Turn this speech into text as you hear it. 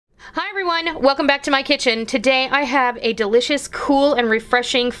Everyone, welcome back to my kitchen. Today I have a delicious, cool, and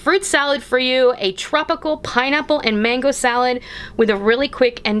refreshing fruit salad for you, a tropical pineapple and mango salad with a really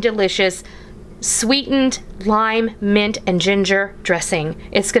quick and delicious sweetened lime, mint, and ginger dressing.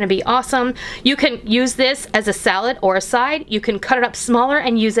 It's gonna be awesome. You can use this as a salad or a side. You can cut it up smaller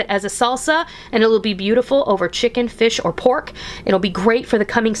and use it as a salsa, and it'll be beautiful over chicken, fish, or pork. It'll be great for the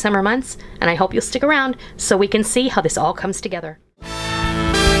coming summer months, and I hope you'll stick around so we can see how this all comes together.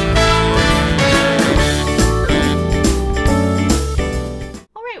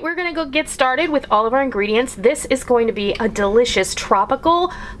 We're gonna go get started with all of our ingredients. This is going to be a delicious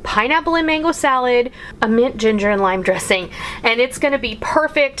tropical pineapple and mango salad, a mint, ginger, and lime dressing. And it's gonna be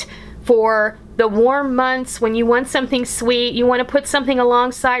perfect for the warm months when you want something sweet, you want to put something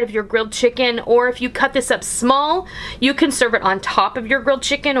alongside of your grilled chicken, or if you cut this up small, you can serve it on top of your grilled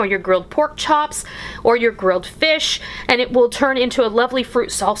chicken or your grilled pork chops or your grilled fish, and it will turn into a lovely fruit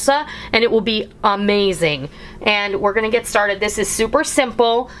salsa, and it will be amazing. And we're gonna get started. This is super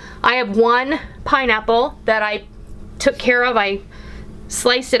simple. I have one pineapple that I took care of. I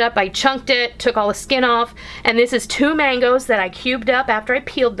sliced it up, I chunked it, took all the skin off, and this is 2 mangoes that I cubed up after I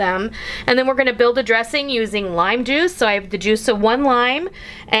peeled them. And then we're gonna build a dressing using lime juice. So I have the juice of 1 lime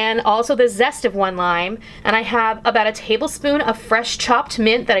and also the zest of 1 lime. And I have about a tablespoon of fresh chopped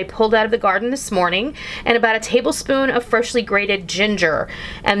mint that I pulled out of the garden this morning, and about a tablespoon of freshly grated ginger.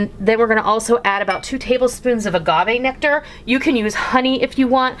 And then we're gonna also add about 2 tablespoons of agave nectar. You can use honey if you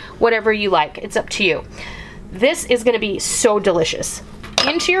want, whatever you like, it's up to you. This is gonna be so delicious.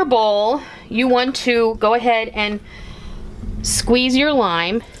 Into your bowl, you want to go ahead and squeeze your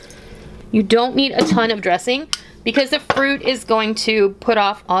lime. You don't need a ton of dressing because the fruit is going to put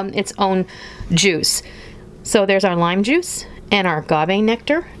off on its own juice. So there's our lime juice and our agave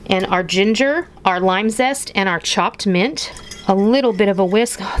nectar and our ginger, our lime zest, and our chopped mint. A little bit of a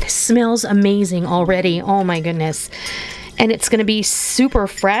whisk. Oh, this smells amazing already. Oh my goodness. And it's gonna be super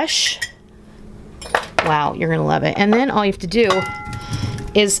fresh. Wow, you're gonna love it. And then all you have to do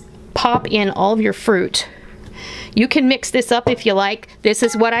is pop in all of your fruit. You can mix this up if you like. This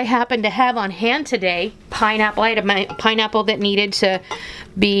is what I happen to have on hand today. Pineapple. I had a pineapple that needed to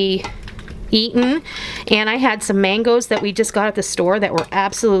be eaten, and I had some mangoes that we just got at the store that were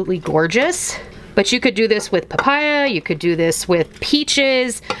absolutely gorgeous. But you could do this with papaya, you could do this with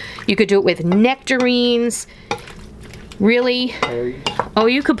peaches, you could do it with nectarines. Really? Berries. Oh,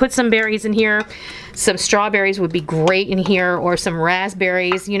 you could put some berries in here. Some strawberries would be great in here, or some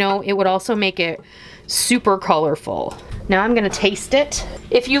raspberries. You know, it would also make it super colorful. Now I'm gonna taste it.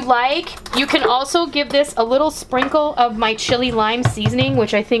 If you like, you can also give this a little sprinkle of my chili lime seasoning,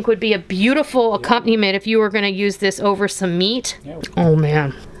 which I think would be a beautiful accompaniment if you were gonna use this over some meat. Oh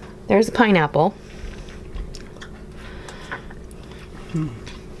man. There's the pineapple.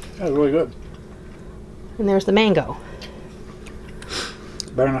 That was really good. And there's the mango.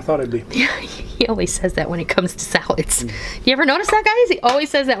 Better than I thought it'd be. Yeah, he always says that when it comes to salads. You ever notice that, guys? He always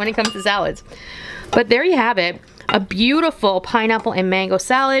says that when it comes to salads. But there you have it. A beautiful pineapple and mango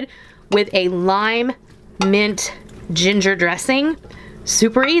salad with a lime, mint, ginger dressing.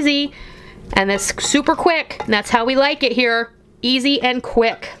 Super easy. And that's super quick. And that's how we like it here. Easy and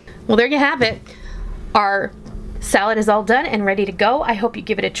quick. Well, there you have it. Our salad is all done and ready to go. I hope you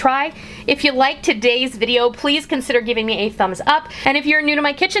give it a try. If you liked today's video, please consider giving me a thumbs up. And if you're new to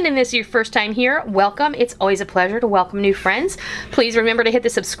my kitchen and this is your first time here, welcome. It's always a pleasure to welcome new friends. Please remember to hit the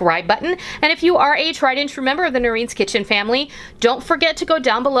subscribe button. And if you are a tried and true member of the Noreen's Kitchen family, don't forget to go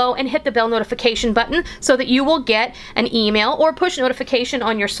down below and hit the bell notification button so that you will get an email or push notification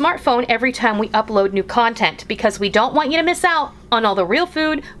on your smartphone every time we upload new content, because we don't want you to miss out on all the real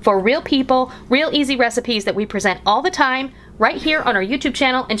food for real people, real easy recipes that we present all the time right here on our YouTube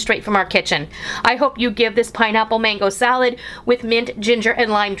channel and straight from our kitchen. I hope you give this pineapple mango salad with mint, ginger,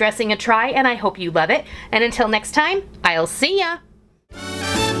 and lime dressing a try, and I hope you love it. And until next time, I'll see ya.